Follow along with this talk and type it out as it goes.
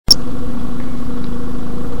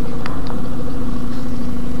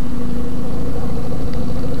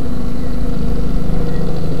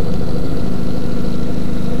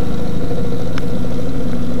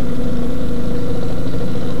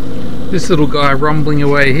This little guy rumbling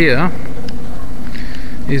away here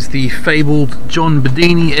is the fabled John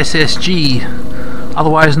Bedini SSG,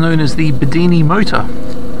 otherwise known as the Bedini motor.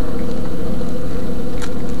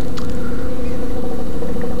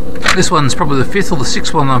 This one's probably the 5th or the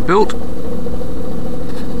 6th one I've built.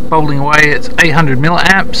 Bubbling away at 800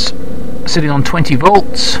 milliamps, sitting on 20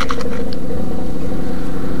 volts.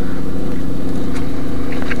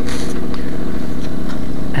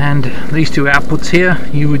 And these two outputs here,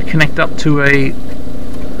 you would connect up to a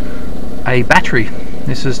battery.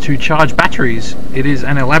 This is to charge batteries. It is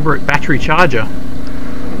an elaborate battery charger.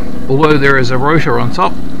 Although there is a rotor on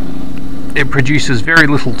top, it produces very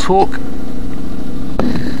little torque,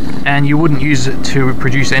 and you wouldn't use it to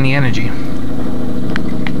produce any energy.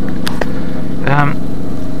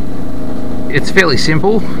 It's fairly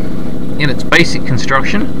simple in its basic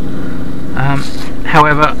construction.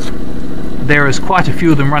 However, there is quite a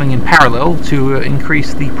few of them running in parallel to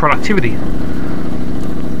increase the productivity,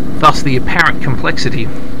 thus the apparent complexity.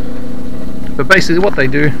 But basically what they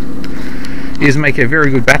do is make a very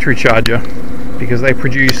good battery charger, because they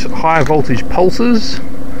produce high voltage pulses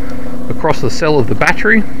across the cell of the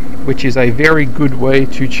battery, which is a very good way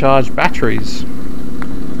to charge batteries.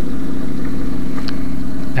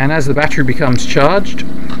 And as the battery becomes charged,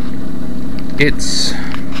 its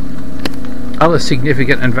other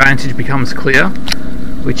significant advantage becomes clear,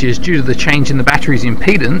 which is due to the change in the battery's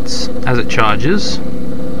impedance as it charges,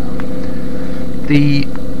 the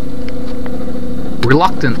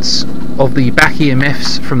reluctance of the back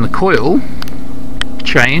EMFs from the coil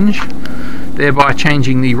change, thereby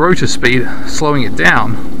changing the rotor speed, slowing it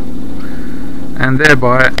down, and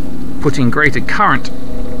thereby putting greater current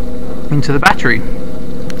into the battery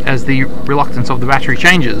as the reluctance of the battery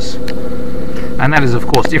changes. And that is of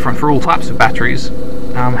course different for all types of batteries.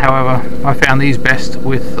 However, I found these best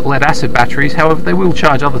with lead acid batteries. However, they will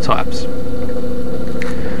charge other types.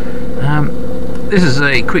 This is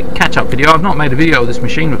a quick catch-up video. I've not made a video of this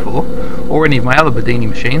machine before, or any of my other Bedini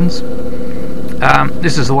machines.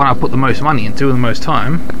 This is the one I put the most money into and the most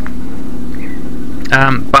time.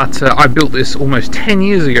 But I built this almost 10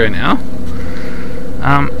 years ago now.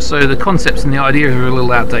 So the concepts and the ideas are a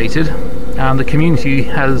little outdated. The community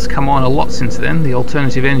has come on a lot since then, the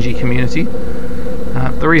alternative energy community.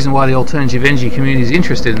 The reason why the alternative energy community is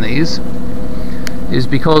interested in these is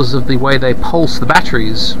because of the way they pulse the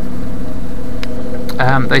batteries.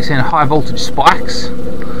 They send high voltage spikes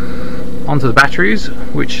onto the batteries,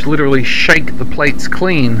 which literally shake the plates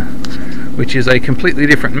clean, which is a completely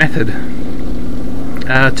different method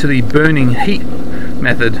to the burning heat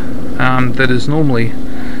method that is normally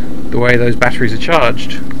the way those batteries are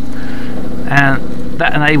charged. And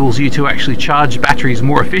that enables you to actually charge batteries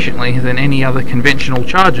more efficiently than any other conventional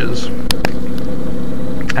chargers.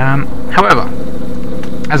 However,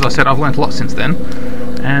 as I said, I've learnt a lot since then,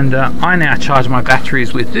 and I now charge my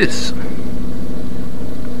batteries with this.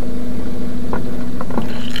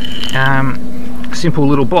 Simple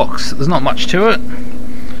little box. There's not much to it.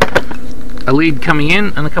 A lead coming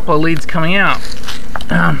in and a couple of leads coming out.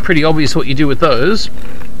 Pretty obvious what you do with those.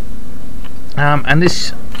 And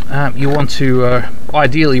this you want to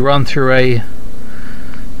ideally run through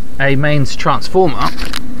a mains transformer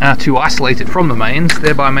to isolate it from the mains,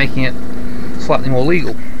 thereby making it slightly more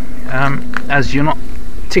legal, as you're not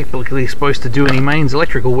typically supposed to do any mains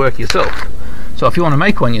electrical work yourself. So if you want to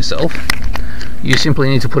make one yourself, you simply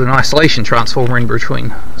need to put an isolation transformer in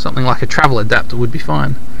between. Something like a travel adapter would be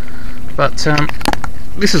fine. But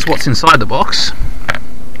this is what's inside the box.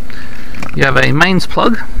 You have a mains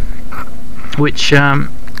plug, which,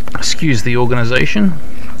 excuse the organisation,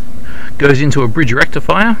 goes into a bridge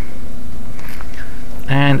rectifier,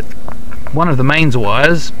 and one of the mains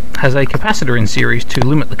wires has a capacitor in series to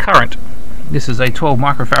limit the current. This is a 12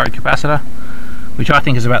 microfarad capacitor, which I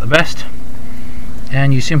think is about the best,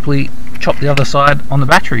 and you simply chop the other side on the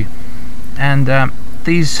battery. And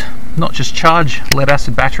these not just charge lead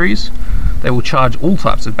acid batteries, they will charge all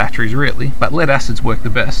types of batteries really, but lead acids work the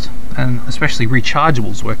best, and especially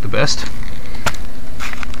rechargeables work the best.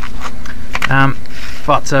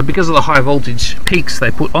 But because of the high voltage peaks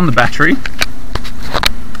they put on the battery,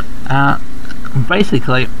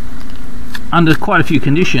 basically under quite a few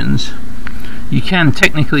conditions you can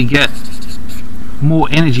technically get more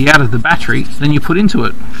energy out of the battery than you put into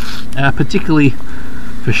it, particularly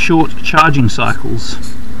for short charging cycles.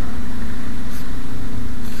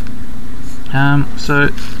 So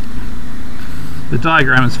the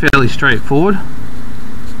diagram is fairly straightforward.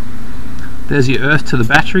 There's your earth to the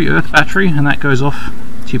battery, earth battery, and that goes off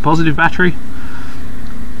to your positive battery.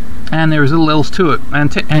 And there is little else to it,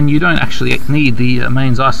 and you don't actually need the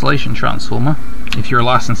mains isolation transformer. if you're a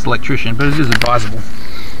licensed electrician, but it is advisable.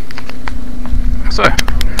 So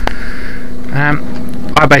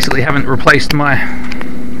I basically haven't replaced my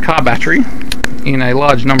car battery in a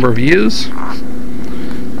large number of years.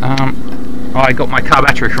 I got my car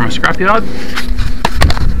battery from a scrapyard.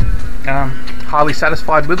 Highly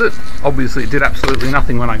satisfied with it. Obviously it did absolutely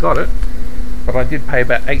nothing when I got it, but I did pay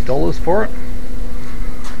about $8 for it,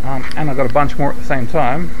 and I got a bunch more at the same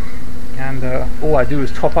time. And all I do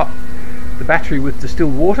is top up the battery with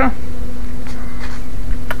distilled water,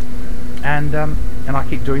 and I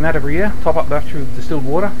keep doing that every year. Top up the battery with distilled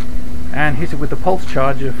water and hit it with the pulse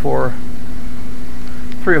charger for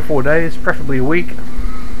 3 or 4 days, preferably a week,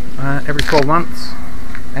 every 12 months,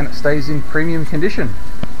 and it stays in premium condition.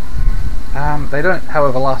 They don't,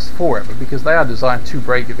 however, last forever because they are designed to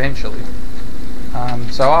break eventually.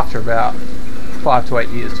 So after about 5 to 8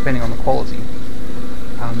 years, depending on the quality,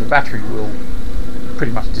 the battery will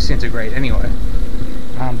pretty much disintegrate anyway.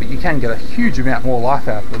 But you can get a huge amount more life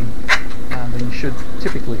out of them than you should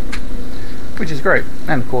typically, which is great.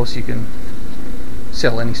 And of course you can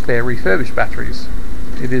sell any spare refurbished batteries.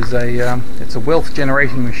 It is it's a wealth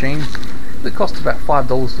generating machine that costs about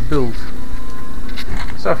 $5 to build.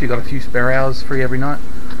 So if you've got a few spare hours free every night,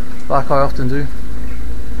 like I often do,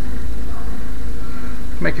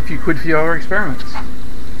 make a few quid for your experiments.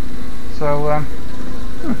 So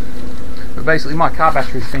but basically my car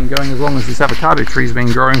battery's been going as long as this avocado tree's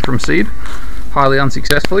been growing from seed, highly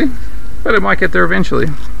unsuccessfully, but it might get there eventually.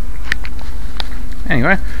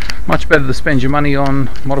 Anyway, much better to spend your money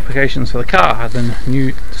on modifications for the car than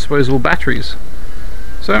new disposable batteries.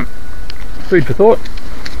 So, food for thought.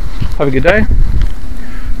 Have a good day.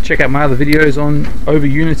 Check out my other videos on over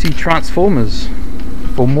unity transformers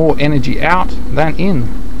for more energy out than in.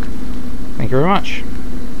 Thank you very much.